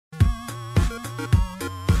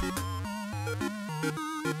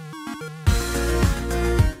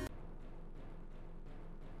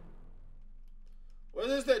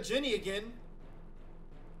that Jenny again.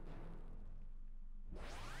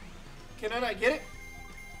 Can I not get it?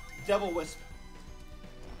 Devil Wisp.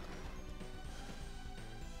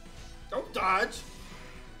 Don't dodge.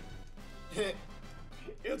 It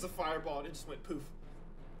was a fireball and it just went poof.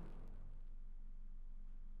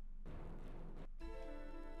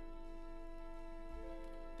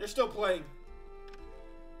 They're still playing.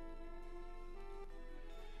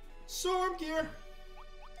 Storm gear.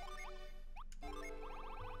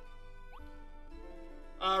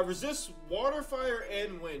 Resists water, fire,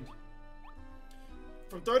 and wind.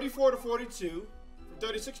 From 34 to 42. From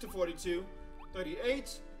 36 to 42.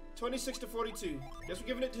 38. 26 to 42. Guess we're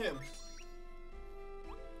giving it to him.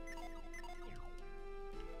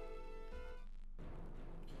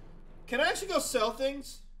 Can I actually go sell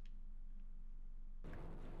things?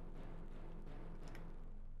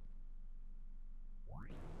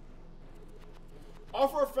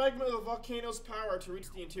 Offer a fragment of the volcano's power to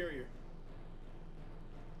reach the interior.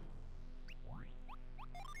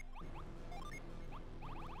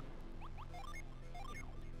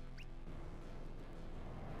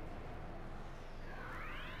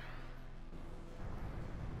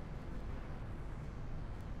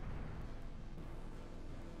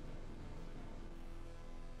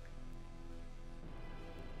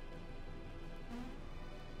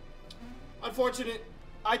 Unfortunate.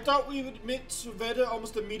 I thought we would admit Sveta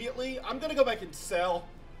almost immediately. I'm gonna go back and sell.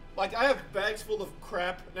 Like, I have bags full of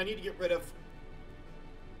crap and I need to get rid of.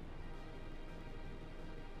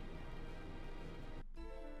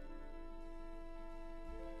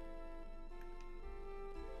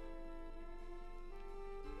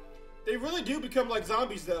 They really do become like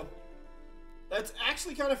zombies, though. That's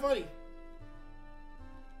actually kind of funny.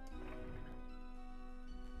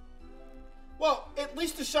 Well, at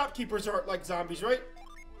least the shopkeepers aren't like zombies, right?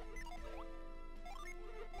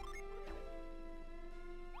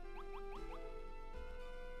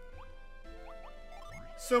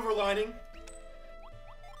 Silver lining.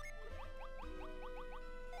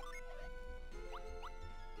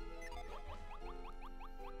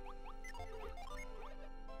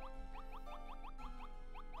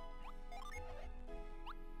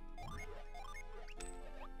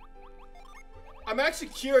 I'm actually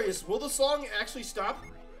curious, will the song actually stop?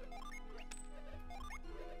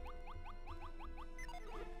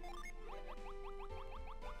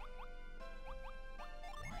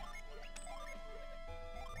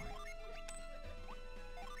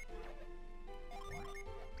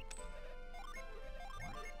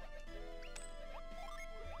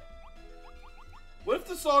 What if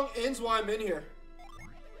the song ends while I'm in here?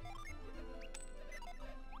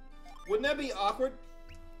 Wouldn't that be awkward?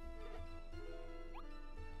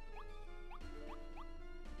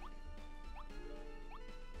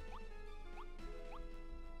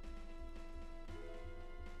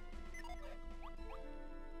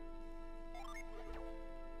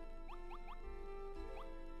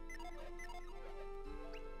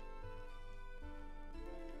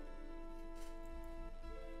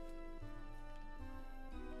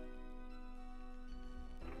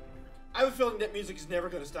 I have a feeling that music is never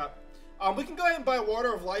going to stop. We can go ahead and buy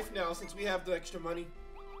Water of Life now since we have the extra money.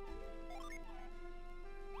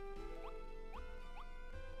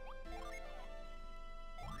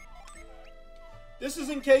 This is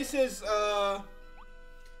in case his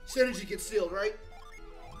synergy gets sealed, right?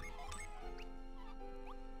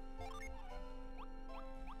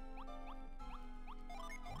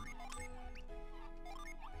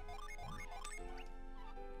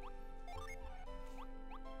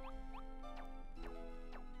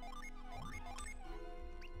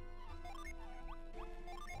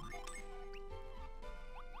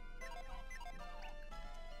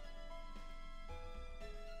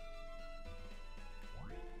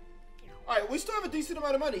 Alright, we still have a decent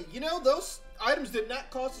amount of money. You know, those items did not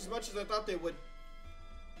cost as much as I thought they would.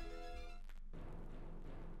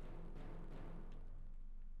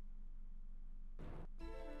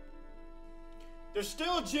 There's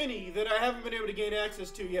still a Jenny that I haven't been able to gain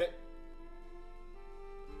access to yet.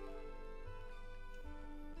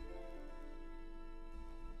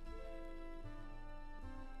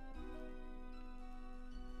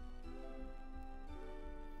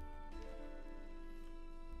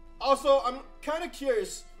 Also, I'm kind of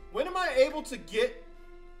curious, when am I able to get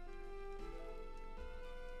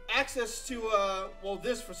access to, well,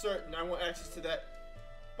 this for certain, I want access to that.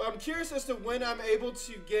 But I'm curious as to when I'm able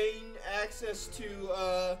to gain access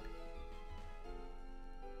to,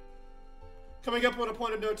 coming up on a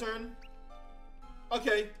point of no turn.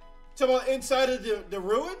 Okay, so about inside of the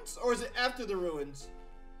ruins, or is it after the ruins?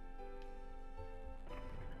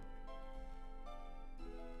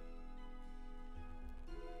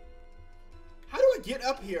 get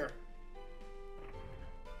up here?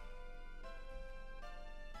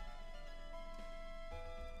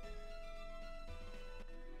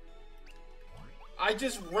 I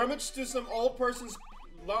just rummaged through some old person's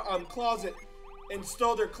closet and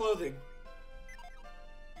stole their clothing.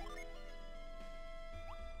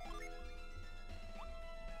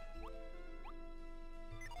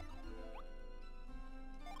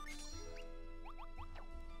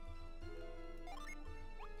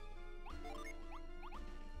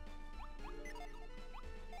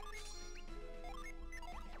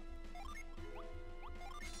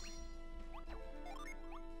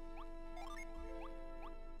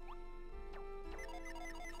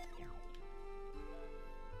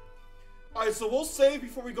 Alright, so we'll save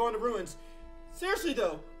before we go into ruins. Seriously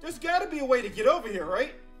though, there's gotta be a way to get over here,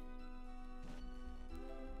 right?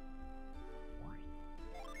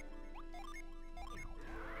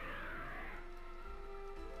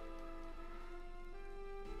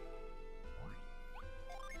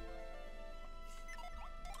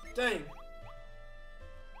 Dang.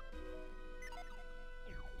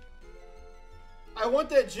 I want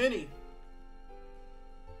that Jenny.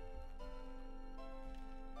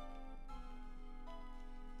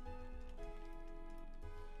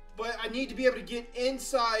 But I need to be able to get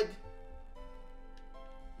inside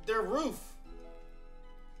their roof.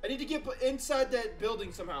 I need to get inside that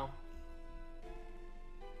building somehow.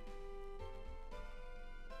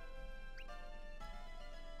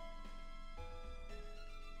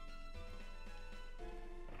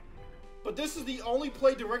 But this is the only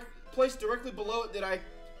place directly below it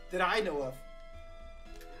that I know of.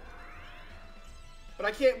 But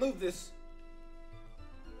I can't move this.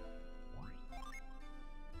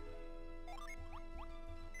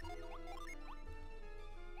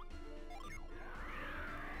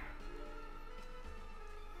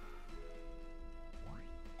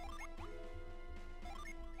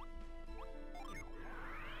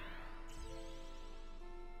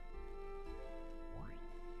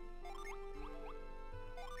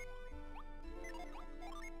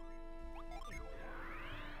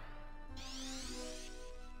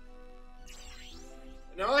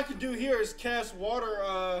 Now all I can do here is cast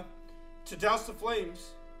water to douse the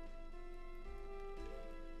flames.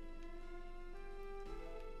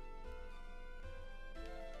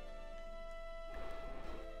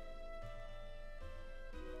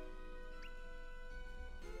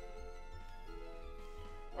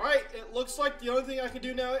 Alright, it looks like the only thing I can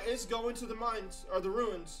do now is go into the mines, or the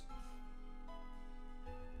ruins.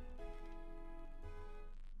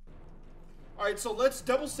 Alright, so let's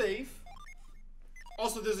double save.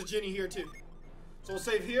 Also, there's a Jenny here too. So we'll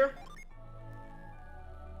save here.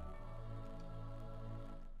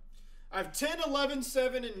 I have 10, 11,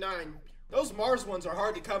 7, and 9. Those Mars ones are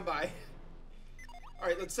hard to come by.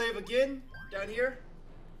 Alright, let's save again. Down here.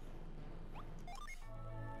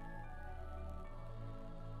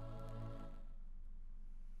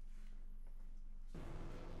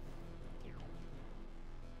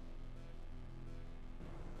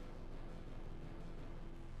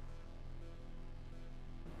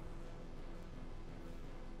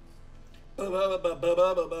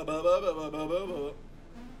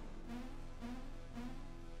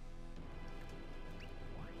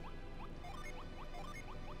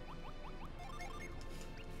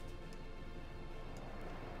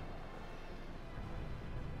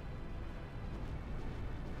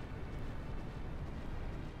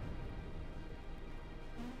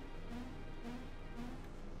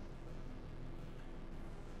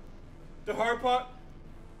 The hard part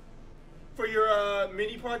for your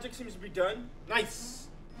mini project seems to be done. Nice.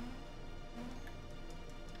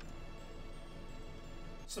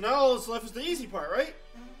 So now all that's left is the easy part, right?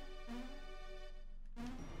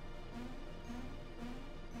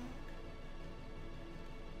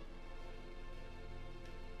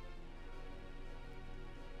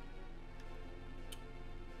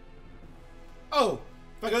 Oh,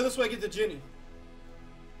 if I go this way, I get the Jenny.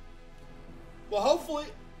 Well, hopefully...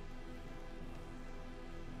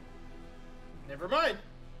 Never mind.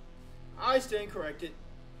 I stand corrected.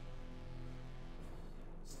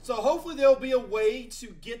 So hopefully there'll be a way to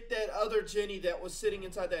get that other Jenny that was sitting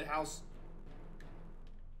inside that house.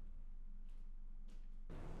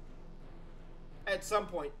 At some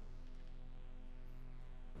point.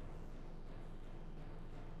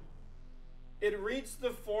 It reads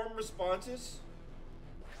the form responses.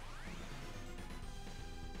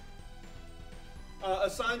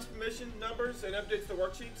 Assigns permission numbers and updates the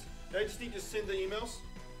worksheets. I just need to send the emails.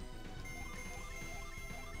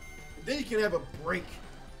 Then you can have a break.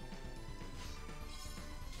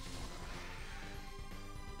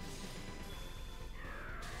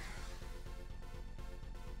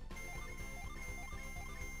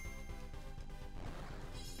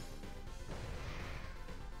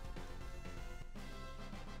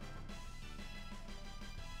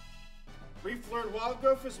 We've learned wild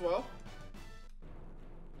growth as well.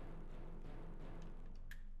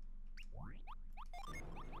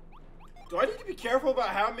 Do I need to be careful about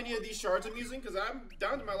how many of these shards I'm using? Because I'm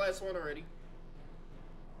down to my last one already.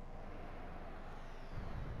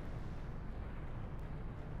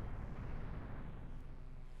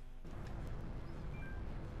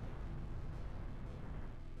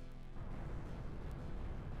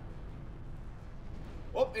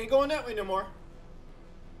 Well, ain't going that way no more.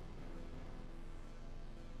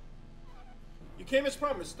 You came as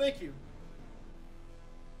promised. Thank you.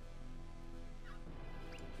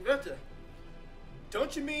 Shveta.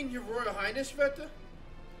 Don't you mean Your Royal Highness, Shveta?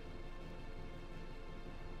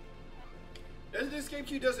 Doesn't escape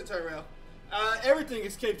you, does it, Tyrell? Everything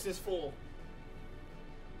escapes this fool.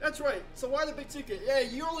 That's right. So why the big secret? Yeah,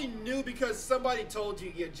 you only knew because somebody told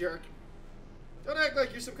you, you jerk. Don't act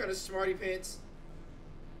like you're some kind of smarty pants.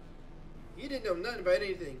 You didn't know nothing about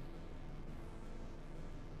anything.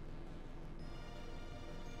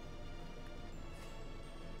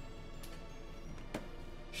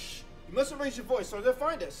 Shh. You mustn't raise your voice or they'll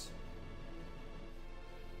find us.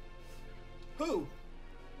 Who?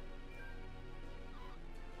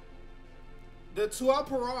 The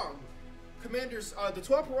Tuaparong commanders, the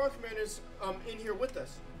Tuaparong commanders in here with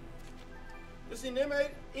us. This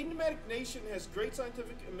enigmatic nation has great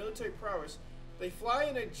scientific and military prowess. They fly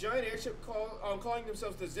in a giant airship calling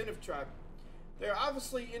themselves the Zenith Tribe. They are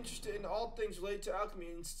obviously interested in all things related to alchemy,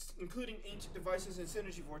 including ancient devices and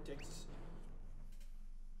synergy vortexes.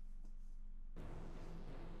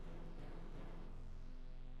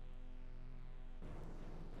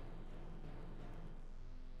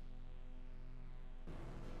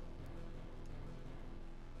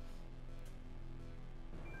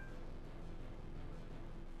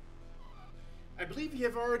 I believe you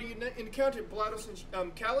have already encountered Blados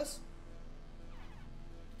and Callus.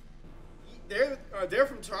 They're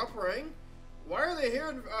from Talparang. Why are they here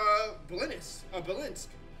in Belinsk?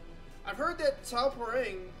 I've heard that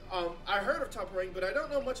Talparang. I heard of Talparang, but I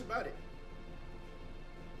don't know much about it.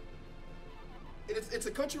 It's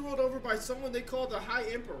a country ruled over by someone they call the High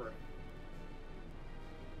Emperor.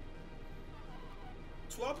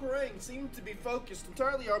 Talparang seems to be focused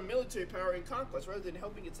entirely on military power and conquest rather than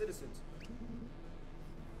helping its citizens.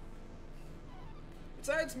 It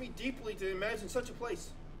saddens me deeply to imagine such a place.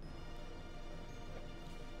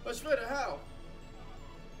 But Shveta, how?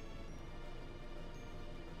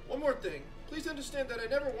 One more thing. Please understand that I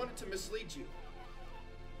never wanted to mislead you.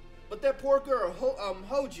 But that poor girl,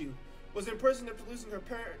 Hoju, was in prison after losing her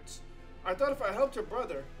parents. I thought if I helped her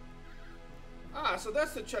brother... Ah, so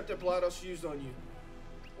that's the trap that Blados used on you.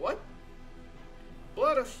 What?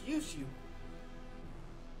 Blados used you?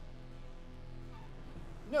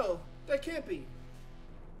 No, that can't be.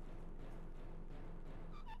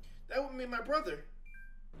 That would mean my brother.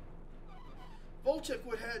 Volchek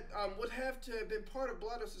would have to have been part of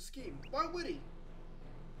Blados' scheme. Why would he?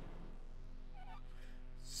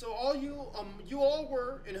 So all you all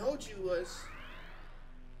were, and Hoju was.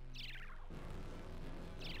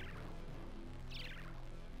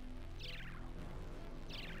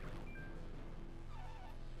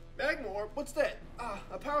 Magmore, what's that? Ah,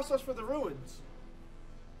 a power source for the ruins.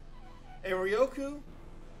 And Ryoku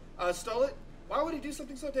stole it? Why would he do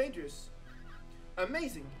something so dangerous?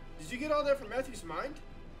 Amazing. Did you get all that from Matthew's mind?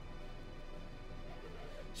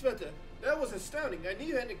 Shveta, that was astounding. I knew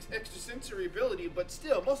you had an extrasensory ability, but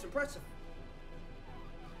still, most impressive.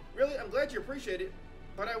 Really, I'm glad you appreciate it,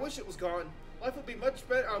 but I wish it was gone. Life would be much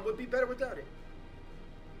better. Would be better without it.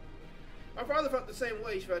 My father felt the same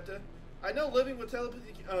way, Shveta. I know living with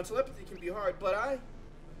telepathy can be hard, but I.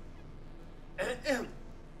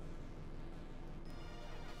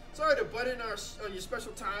 Sorry to butt in on your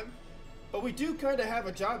special time, but we do kind of have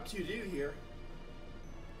a job to do here.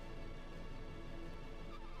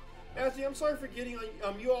 Matthew, I'm sorry for getting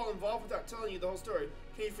you all involved without telling you the whole story.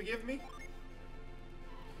 Can you forgive me?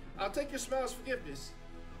 I'll take your smile as forgiveness.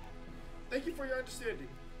 Thank you for your understanding.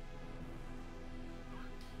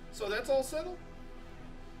 So that's all settled?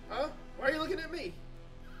 Huh? Why are you looking at me?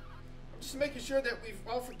 I'm just making sure that we've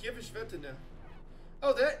all forgiven Shveta now.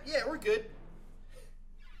 Oh, that? Yeah, we're good.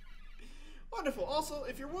 Wonderful. Also,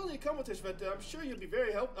 if you're willing to come with us, Shveta, I'm sure you'll be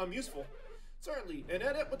very useful. Certainly. An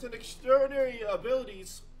adept with an extraordinary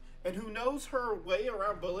abilities and who knows her way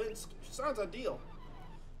around Belinsk sounds ideal.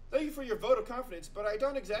 Thank you for your vote of confidence, but I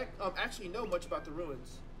don't actually know much about the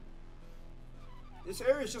ruins. This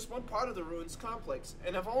area is just one part of the ruins complex,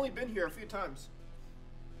 and I've only been here a few times.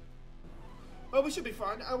 Well, we should be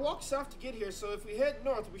fine. I walked south to get here, so if we head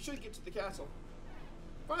north, we should get to the castle.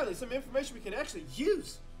 Finally, some information we can actually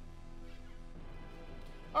use.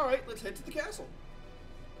 Alright, let's head to the castle.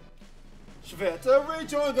 Shveta,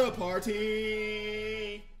 rejoin the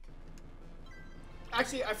party!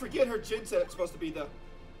 Actually, I forget her Jin setup's supposed to be, though.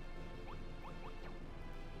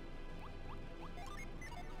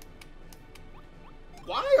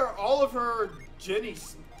 Why are all of her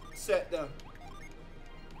Jennies set, though?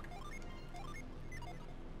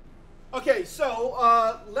 Okay,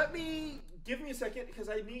 so, give me a second, because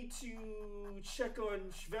I need to check on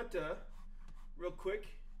Shveta real quick.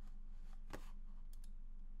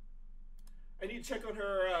 I need to check on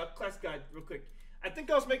her class guide real quick. I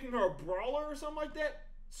think I was making her a brawler or something like that.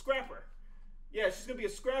 Scrapper. Yeah, she's going to be a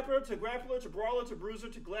scrapper to grappler to brawler to bruiser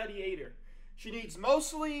to gladiator. She needs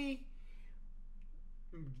mostly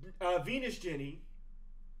Venus Jenny.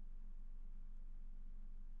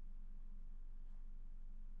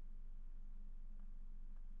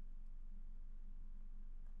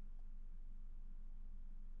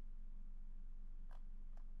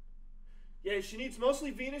 Yeah, she needs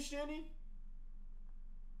mostly Venus Jenny.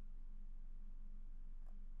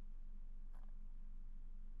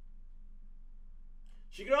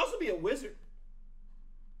 She could also be a wizard.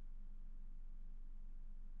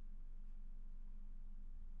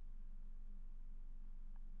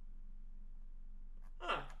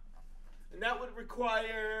 Huh. And that would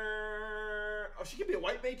require... Oh, she could be a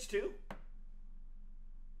white mage too?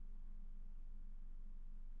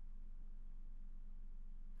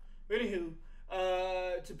 Anywho,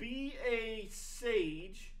 to be a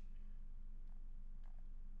sage...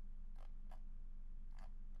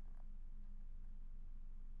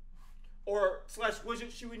 or / wizard,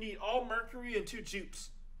 she would need all Mercury and 2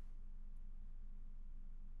 dupes.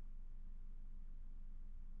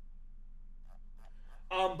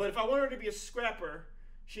 But if I want her to be a scrapper,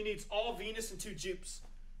 she needs all Venus and 2 dupes.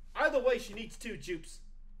 Either way, she needs 2 dupes.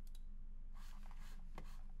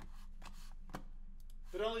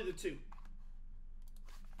 But only the 2.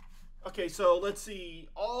 Okay, so let's see.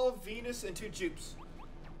 All Venus and 2 dupes.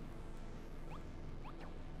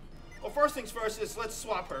 Well, first things first is let's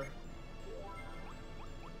swap her.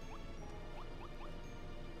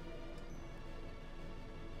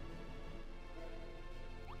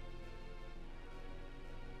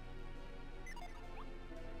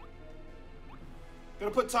 Gonna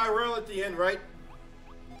put Tyrell at the end, right?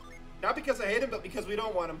 Not because I hate him, but because we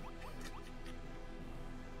don't want him.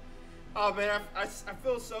 Oh man, I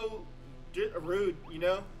feel so rude, you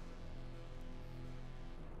know?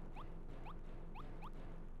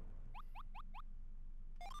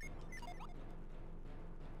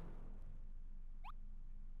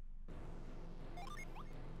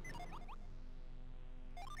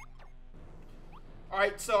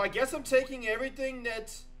 Alright, so I guess I'm taking everything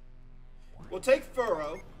that... We'll take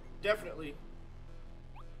Furrow, definitely.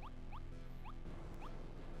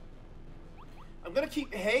 I'm gonna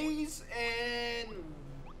keep Haze and...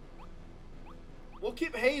 We'll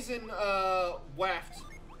keep Haze and Waft.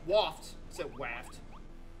 Waft. I said Waft.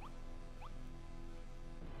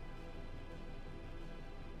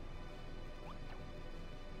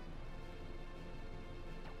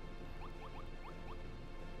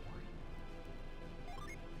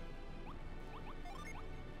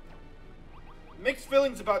 Mixed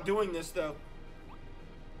feelings about doing this, though.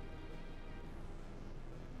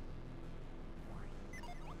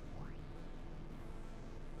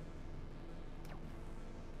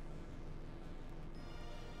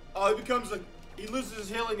 Oh, he loses his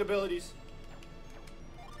healing abilities.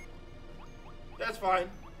 That's fine.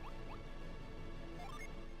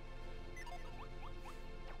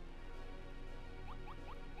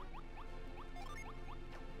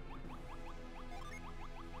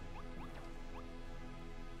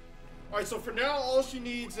 Alright, so for now, all she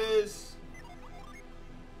needs is...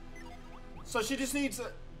 So she just needs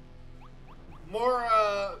more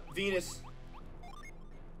Venus.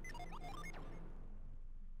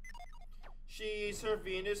 She's her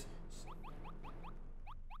Venus.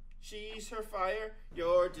 She's her fire.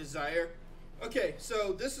 Your desire. Okay,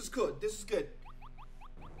 so this is good. This is good.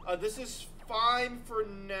 This is fine for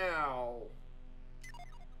now.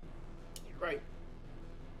 Right.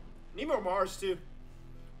 Need more Mars, too.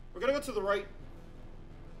 We're gonna go to the right.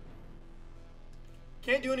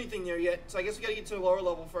 Can't do anything there yet, so I guess we gotta get to the lower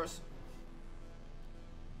level first.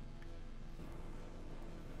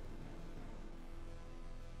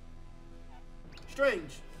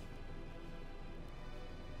 Strange.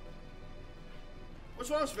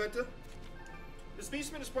 What's wrong, Sveta? This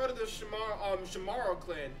beastman is part of the Shamaro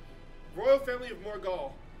clan, royal family of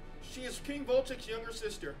Morgal. She is King Volchek's younger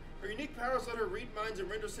sister. Her unique powers let her read minds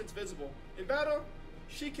and render sense visible. In battle,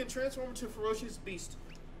 she can transform into a ferocious beast.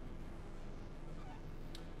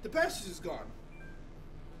 The passage is gone.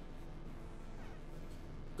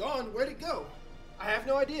 Gone? Where'd it go? I have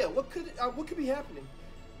no idea. What could be happening?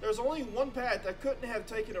 There's only one path that couldn't have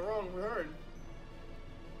taken a wrong turn.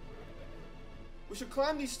 We should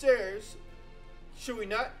climb these stairs, should we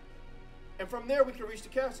not? And from there we can reach the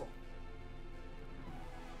castle.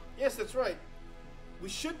 Yes, that's right. We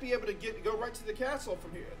should be able to go right to the castle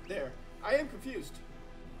from there. I am confused.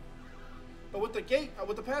 But with the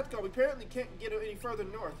path gone, we apparently can't get any further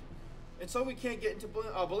north. And so we can't get into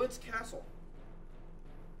Belinsk castle.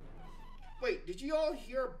 Wait, did you all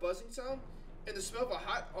hear a buzzing sound? And the smell of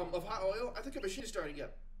hot oil? I think a machine is starting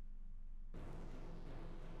up.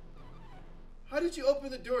 How did you open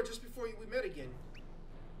the door just before we met again?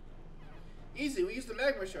 Easy, we used the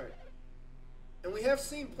magma shard. And we have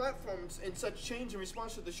seen platforms and such change in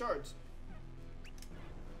response to the shards.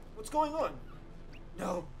 What's going on?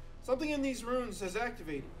 No, something in these ruins has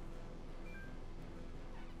activated.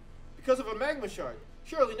 Because of a magma shard.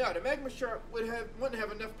 Surely not. A magma shard wouldn't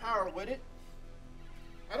have enough power, would it?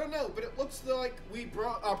 I don't know, but it looks like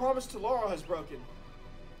our promise to Laurel has broken.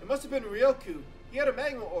 It must have been Ryoku. He had a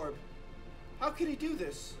magma orb. How could he do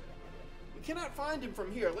this? We cannot find him from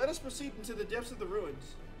here. Let us proceed into the depths of the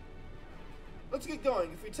ruins. Let's get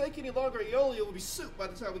going. If we take any longer, Aeolio will be soup by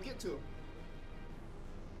the time we get to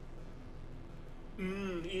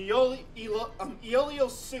him. Aeolio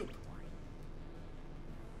soup.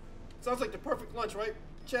 Sounds like the perfect lunch, right,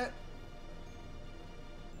 chat?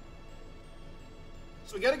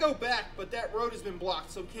 So we gotta go back, but that road has been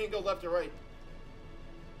blocked, so we can't go left or right.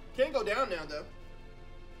 Can't go down now, though.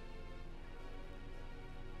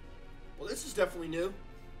 Well, this is definitely new.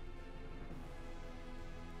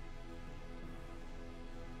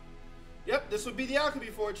 Yep, this would be the Alchemy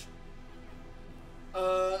Forge.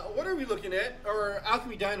 What are we looking at? Or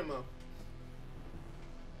Alchemy Dynamo.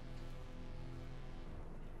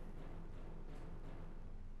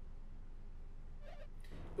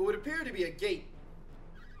 It would appear to be a gate.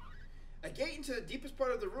 A gate into the deepest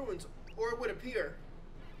part of the ruins, or it would appear.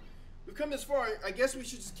 We've come this far, I guess we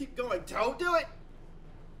should just keep going. Don't do it!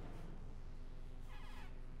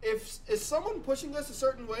 Is someone pushing us a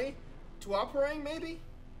certain way? Tuaparang, maybe?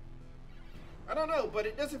 I don't know, but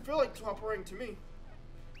it doesn't feel like Tuaparang to me.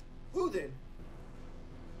 Who then?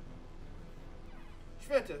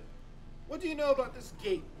 Shveta, what do you know about this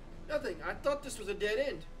gate? Nothing. I thought this was a dead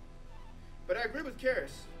end. But I agree with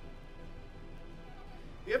Karis.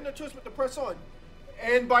 We have no choice but to press on.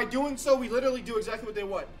 And by doing so, we literally do exactly what they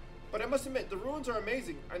want. But I must admit, the ruins are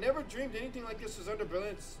amazing. I never dreamed anything like this was under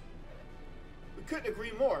Belinsk. We couldn't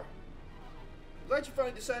agree more. I'm glad you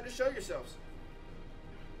finally decided to show yourselves.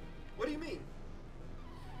 What do you mean?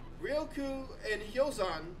 Ryoku and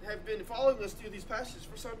Hyozan have been following us through these passages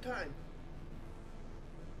for some time.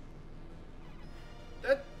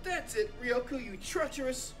 That's it, Ryoku, you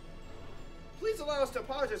treacherous. Please allow us to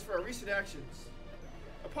apologize for our recent actions.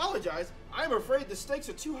 Apologize? I'm afraid the stakes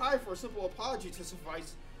are too high for a simple apology to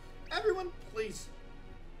suffice. Everyone, please.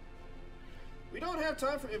 We don't have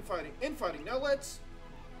time for infighting. Now let's...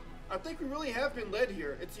 I think we really have been led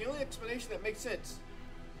here. It's the only explanation that makes sense.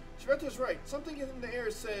 Shveta's right. Something in the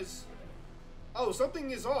air says... Oh,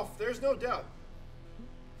 something is off. There's no doubt.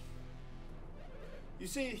 You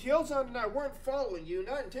see, Hyozan and I weren't following you,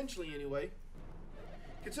 not intentionally anyway.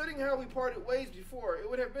 Considering how we parted ways before, it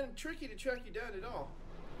would have been tricky to track you down at all.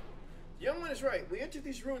 The young one is right. We entered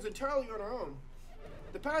these ruins entirely on our own.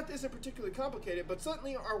 The path isn't particularly complicated, but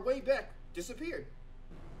suddenly our way back disappeared.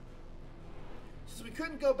 Since we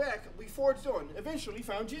couldn't go back, we forged on. Eventually, we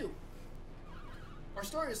found you. Our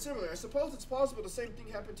story is similar. I suppose it's plausible the same thing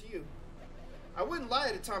happened to you. I wouldn't lie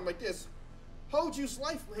at a time like this. Hoju's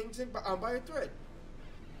life hangs by a thread.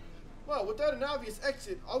 Well, without an obvious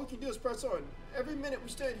exit, all we can do is press on. Every minute we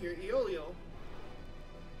stand here, Aeolio.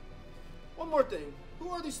 One more thing. Who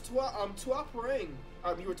are these Tuaparang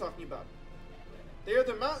you were talking about? They're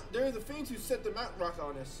the fiends who set the mountain rock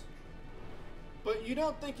on us. But you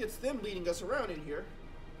don't think it's them leading us around in here?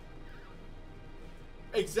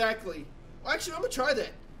 Exactly. Well, actually, I'm gonna try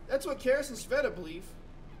that. That's what Karis and Shveta believe.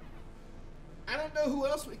 I don't know who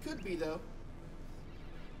else we could be, though.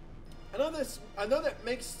 I know that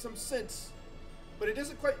makes some sense, but it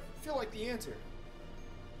doesn't quite feel like the answer.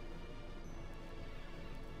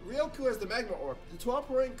 Ryoku has the magma orb. The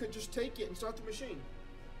Tuaparang could just take it and start the machine.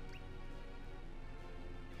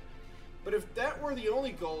 But if that were the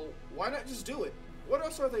only goal, why not just do it? What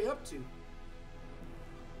else are they up to?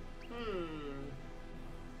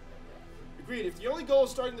 Agreed, if the only goal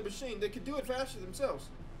is starting the machine, they could do it faster themselves.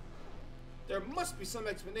 There must be some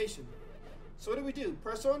explanation. So what do?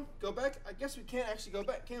 Press on? Go back? I guess we can't actually go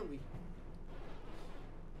back, can we?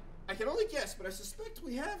 I can only guess, but I suspect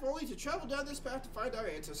we have only to travel down this path to find our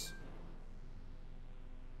answers.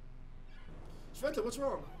 Sveta, what's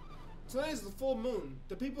wrong? Tonight is the full moon.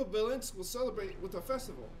 The people of Belinsk will celebrate with a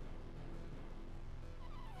festival.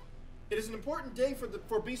 It is an important day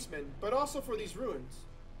for beastmen, but also for these ruins.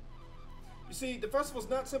 You see, the festival is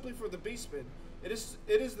not simply for the beastmen. It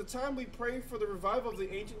is the time we pray for the revival of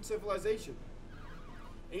the ancient civilization.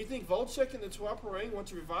 And you think Volchek and the Tuaparang want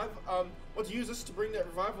to use us to bring that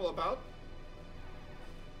revival about?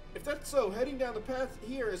 If that's so, heading down the path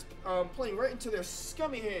here is playing right into their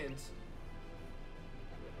scummy hands.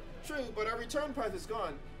 True, but our return path is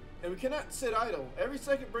gone, and we cannot sit idle. Every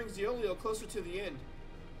second brings the Olio closer to the end.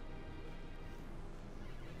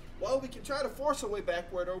 Well, we can try to force our way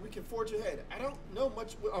backward, or we can forge ahead. I don't know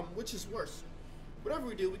which is worse. Whatever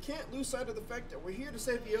we do, we can't lose sight of the fact that we're here to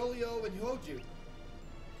save the Olio and Hoju.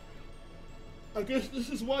 I guess this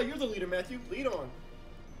is why you're the leader, Matthew. Lead on.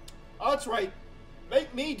 Oh, that's right.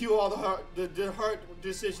 Make me do all the hard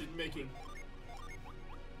decision making.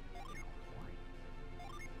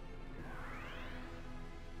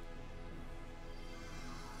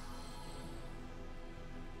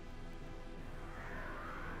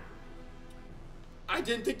 I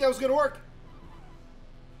didn't think that was gonna work.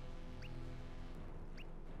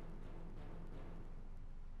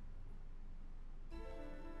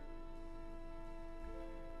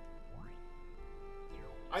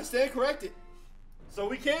 I stand corrected. So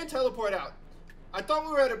we can teleport out. I thought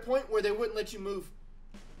we were at a point where they wouldn't let you move.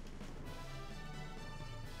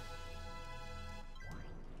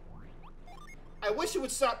 I wish you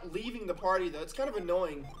would stop leaving the party though. It's kind of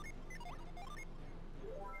annoying.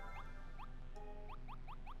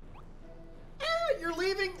 You're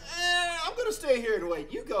leaving? I'm gonna stay here and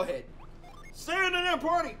wait. You go ahead. Stay in that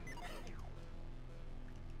party.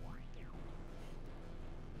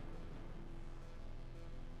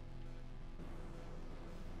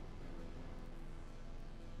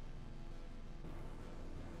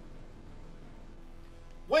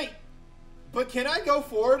 Wait, but can I go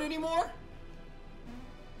forward anymore?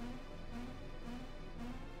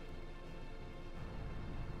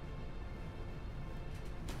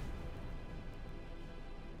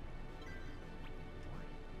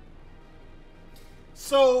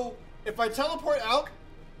 So, if I teleport out,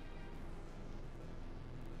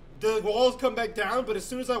 the walls come back down, but as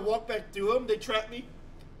soon as I walk back through them, they trap me?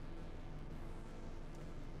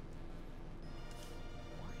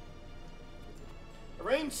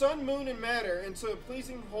 Arrange sun, moon, and matter into a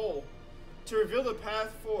pleasing whole to reveal the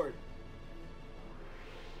path forward.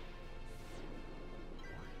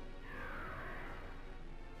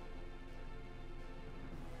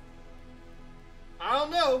 I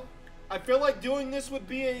don't know. I feel like doing this would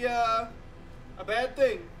be a bad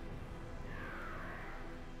thing.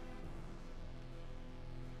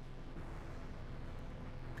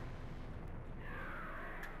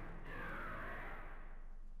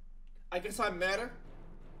 I guess I matter.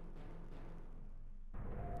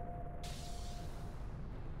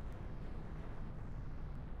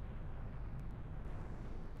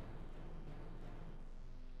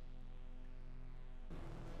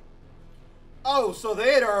 Oh, so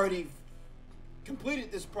they had already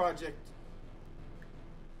completed this project.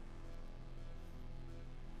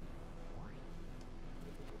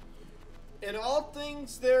 In all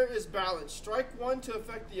things there is balance. Strike one to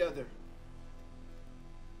affect the other.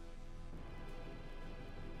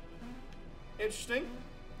 Interesting.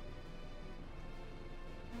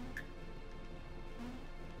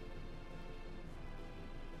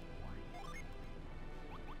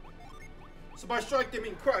 So by strike they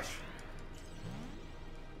mean crush.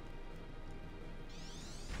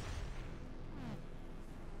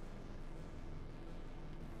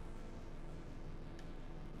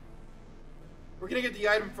 We're gonna get the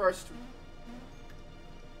item first.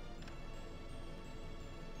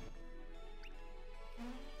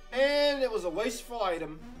 And it was a wasteful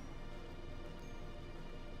item.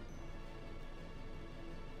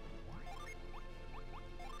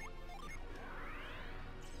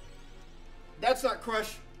 That's not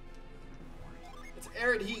crush. It's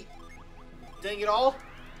arid heat. Dang it all.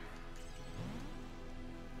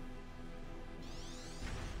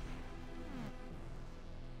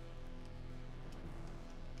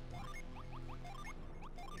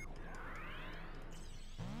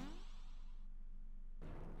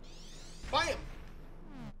 Bam!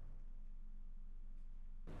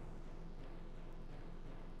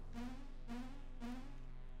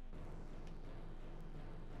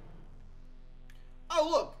 Oh,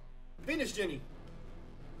 look! Venus Jenny.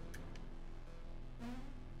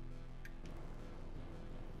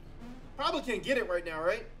 Probably can't get it right now,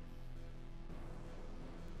 right?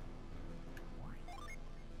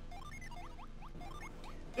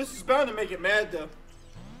 This is bound to make it mad, though.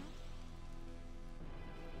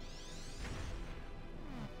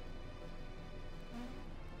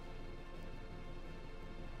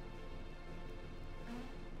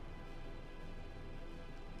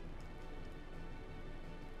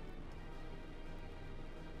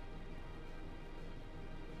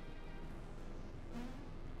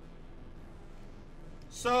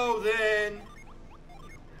 So then,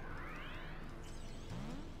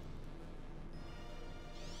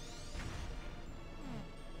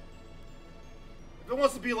 if it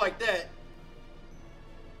wants to be like that,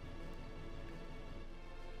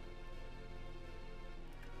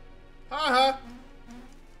 haha,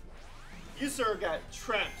 you sir got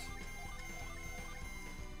trapped.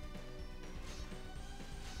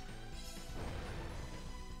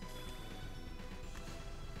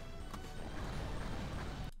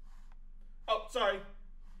 Oh, sorry.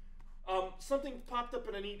 Something popped up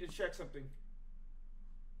and I need to check something.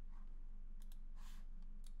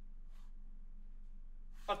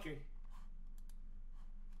 Okay.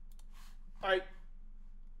 Alright.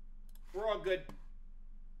 We're all good.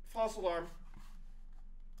 False alarm.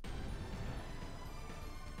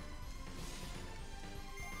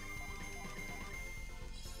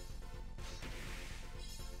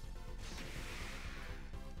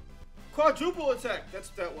 Quadruple attack. That's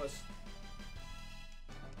what that was.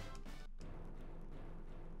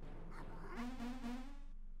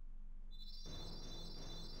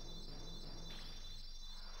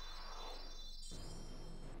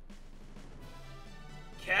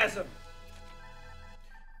 Chasm.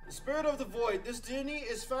 The spirit of the void. This genie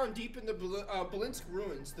is found deep in the Belinsk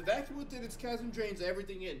ruins. The vacuum within its chasm drains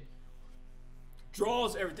everything in.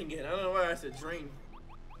 Draws everything in. I don't know why I said drain.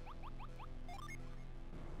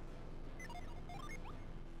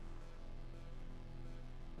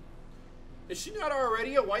 Is she not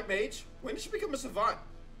already a white mage? When did she become a savant?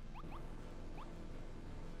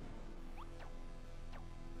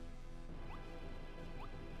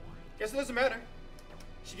 Guess it doesn't matter.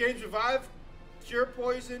 She gains revive, cure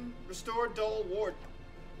poison, restore dull ward.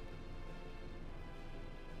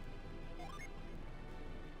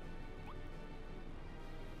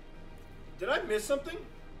 Did I miss something?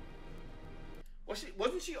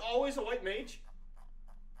 Wasn't she always a white mage?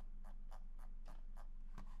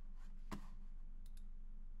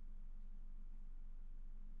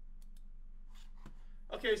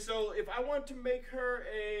 Okay, so if I want to make her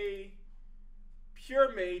a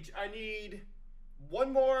pure mage, I need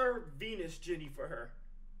one more Venus Ginny for her.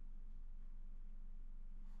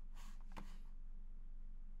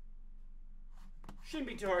 Shouldn't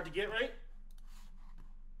be too hard to get, right?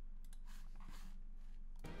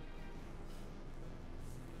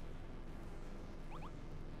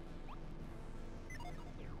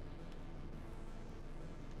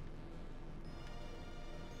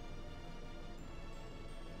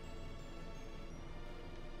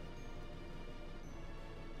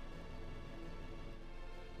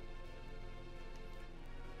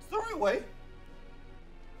 The right way.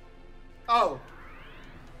 Oh.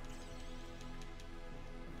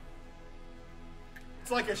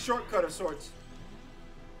 It's like a shortcut of sorts.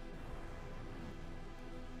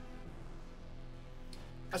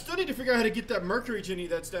 I still need to figure out how to get that Mercury Genie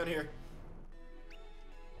that's down here.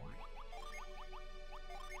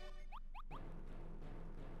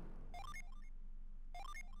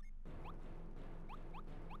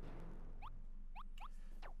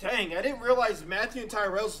 Dang, I didn't realize Matthew and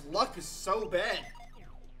Tyrell's luck is so bad.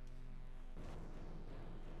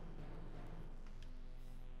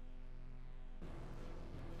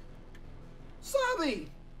 Sabi!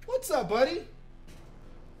 What's up, buddy?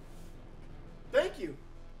 Thank you.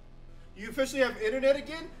 You officially have internet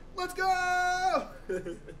again? Let's go!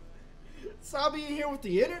 Sabi in here with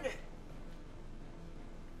the internet.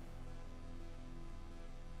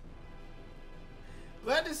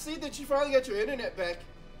 Glad to see that you finally got your internet back.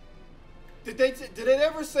 Did it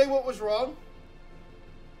ever say what was wrong?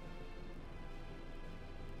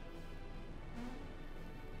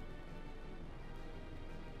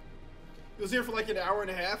 It was here for like an hour and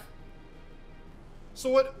a half. So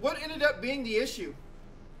what ended up being the issue?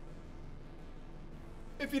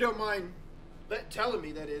 If you don't mind telling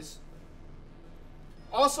me, that is.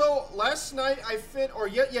 Also, last night last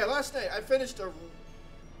night I finished a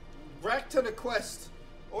rack ton of quests.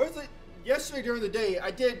 Or is it yesterday during the day?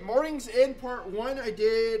 I did Morning's End Part 1. I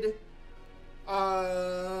did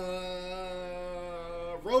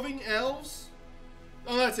Roving Elves.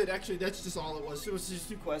 Oh, that's it. Actually, that's just all it was. It was just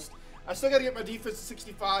 2 quests. I still gotta get my defense to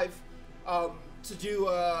 65 to do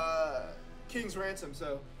King's Ransom.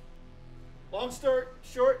 So, long story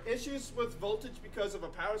short, issues with voltage because of a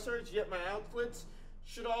power surge. Yet my outlets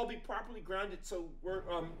should all be properly grounded, so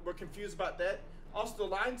we're confused about that. Also, the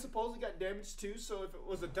line supposedly got damaged too, so if it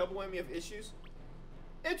was a double whammy of issues.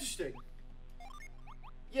 Interesting.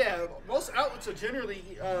 Yeah, most outlets are generally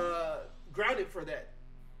grounded for that.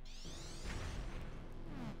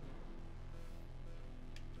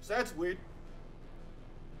 So that's weird.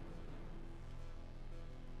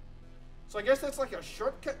 So I guess that's like a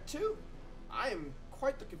shortcut too? I am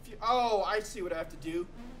quite the confused. Oh, I see what I have to do.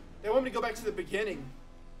 They want me to go back to the beginning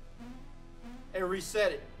and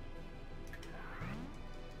reset it.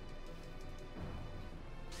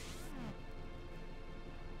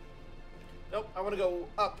 Nope, I want to go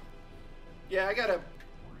up. Yeah, I gotta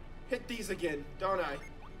hit these again, don't I?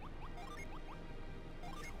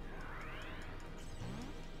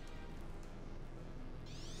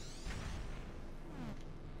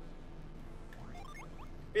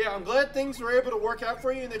 Yeah, I'm glad things were able to work out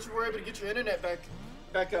for you and that you were able to get your internet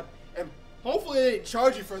back up. And hopefully they didn't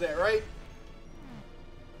charge you for that, right?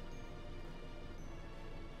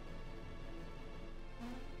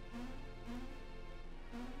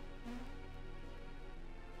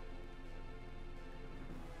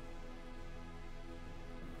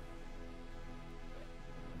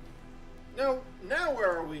 No, now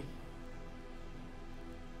where are we?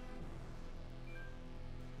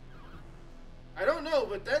 I don't know,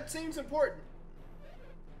 but that seems important.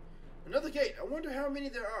 Another gate. I wonder how many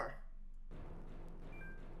there are.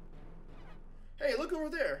 Hey, look over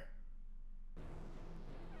there.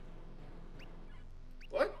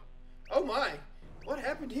 What? Oh my. What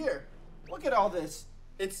happened here? Look at all this.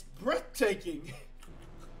 It's breathtaking.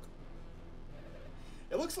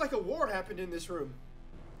 It looks like a war happened in this room.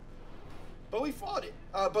 But we fought it.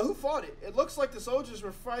 But who fought it? It looks like the soldiers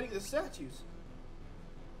were fighting the statues.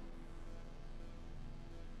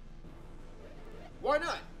 Why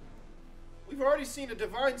not? We've already seen a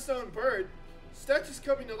divine stone bird. Statues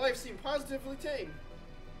coming to life seem positively tame.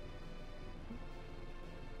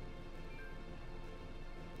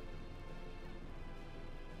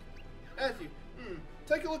 Matthew,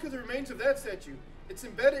 take a look at the remains of that statue. It's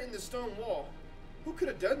embedded in the stone wall. Who could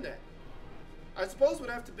have done that? I suppose it would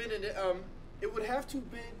have to been an would have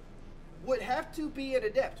to be an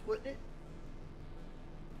adept, wouldn't it?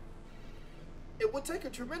 It would take a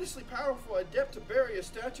tremendously powerful adept to bury a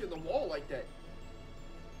statue in the wall like that.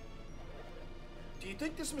 Do you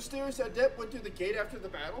think this mysterious adept went through the gate after the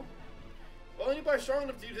battle? Well, anybody strong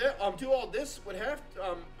enough to do that, do all this would have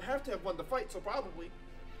to have won the fight, so probably.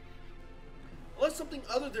 Unless something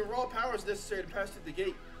other than raw power is necessary to pass through the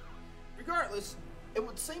gate. Regardless, it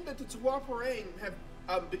would seem that the Tuaparang have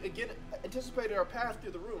again anticipated our path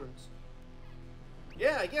through the ruins.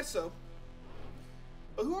 Yeah, I guess so.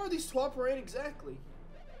 But who are these Tuaparang exactly?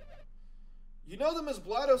 You know them as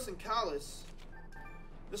Blados and Callus.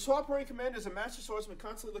 The Tuaparang commander is a master swordsman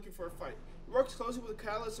constantly looking for a fight. He works closely with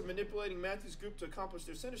Callus in manipulating Matthew's group to accomplish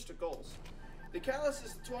their sinister goals. The Callus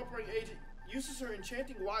is the Tuaparang agent, uses her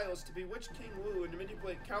enchanting wiles to bewitch King Wu and to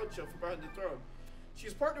manipulate Coucho from behind the throne. She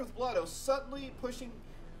is partnered with Blados, subtly pushing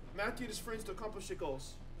Matthew and his friends to accomplish their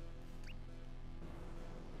goals.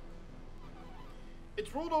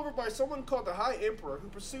 It's ruled over by someone called the High Emperor, who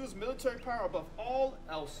pursues military power above all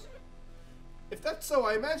else. If that's so,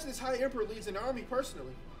 I imagine this High Emperor leads an army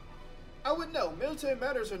personally. I wouldn't know. Military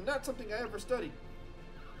matters are not something I ever studied.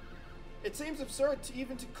 It seems absurd to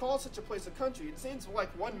even call such a place a country. It seems like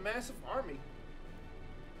one massive army.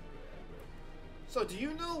 So, do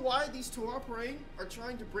you know why these Tuaparang are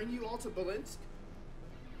trying to bring you all to Belinsk?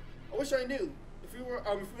 I wish I knew. If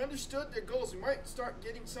we understood their goals, we might start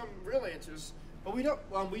getting some real answers. But we don't.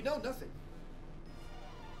 We know nothing.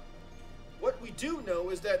 What we do know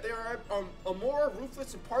is that they are more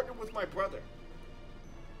ruthless and partnered with my brother.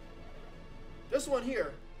 This one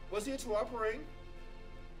here, was he a Tuaparang?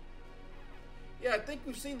 Yeah, I think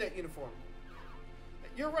we've seen that uniform.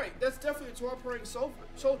 You're right. That's definitely a Tuaparang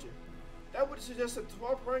soldier. That would suggest that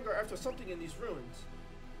Tuaparang are after something in these ruins.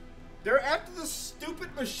 They're after this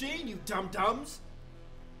stupid machine, you dum-dums!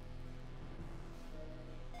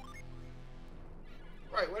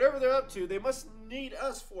 Right, whatever they're up to, they must need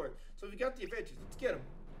us for it. So we got the advantage. Let's get them.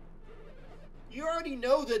 You already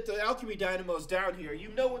know that the alchemy dynamo's down here. You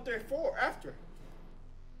know what they're for, after.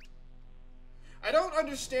 I don't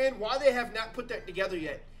understand why they have not put that together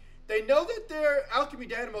yet. They know that their alchemy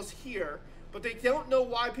dynamo's here, but they don't know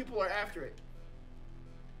why people are after it.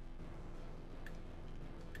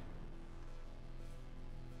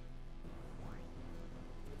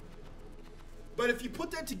 But if you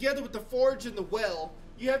put that together with the forge and the well,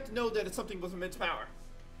 you have to know that it's something with immense power.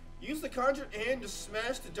 Use the conjured hand to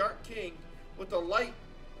smash the Dark King with the light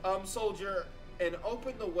soldier and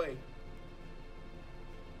open the way.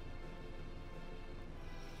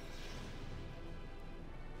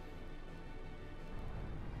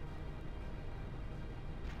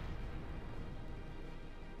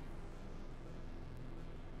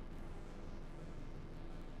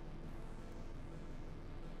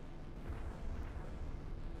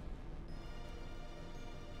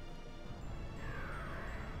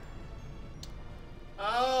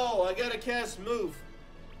 I gotta cast move.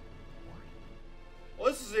 Well,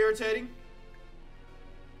 this is irritating.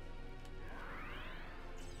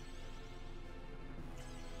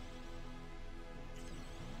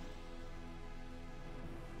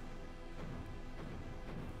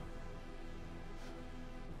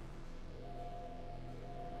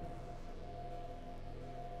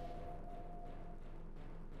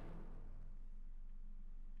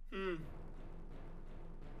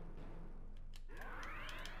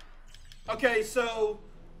 Okay, so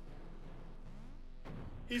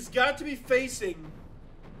he's got to be facing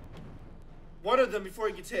one of them before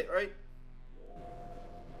he gets hit, right?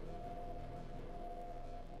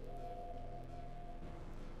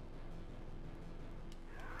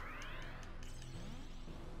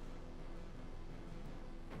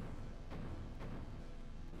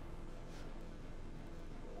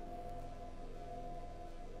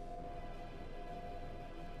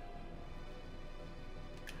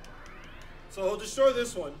 So he'll destroy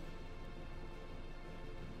this one.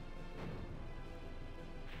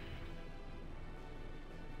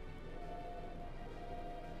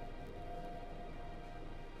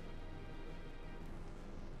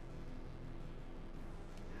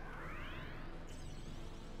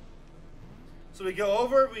 So we go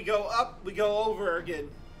over, we go up, we go over again.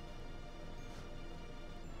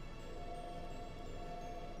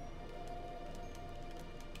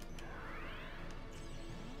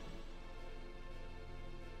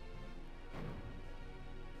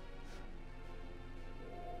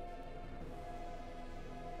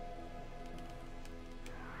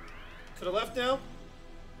 To the left now.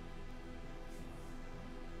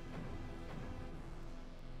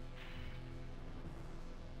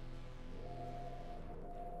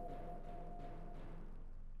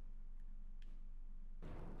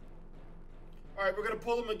 All right, we're gonna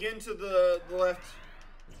pull him again to the left.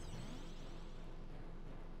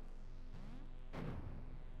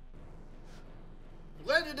 I'm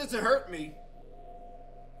glad it doesn't hurt me.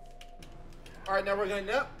 All right, now we're going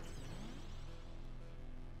up.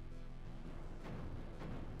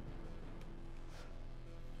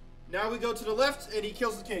 Now we go to the left, and he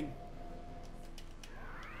kills the king.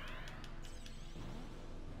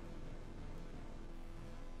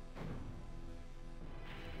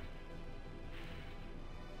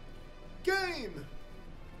 Game!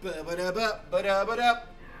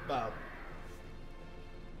 Ba-ba-da-ba-ba-da-ba-da.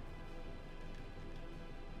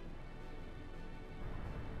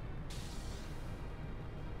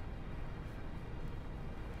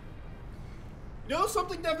 You know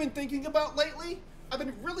something that I've been thinking about lately? I've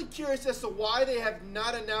been really curious as to why they have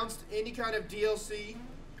not announced any kind of DLC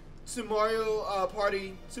to Mario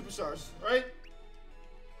Party Superstars, right?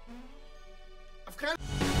 I've kind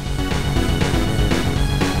of...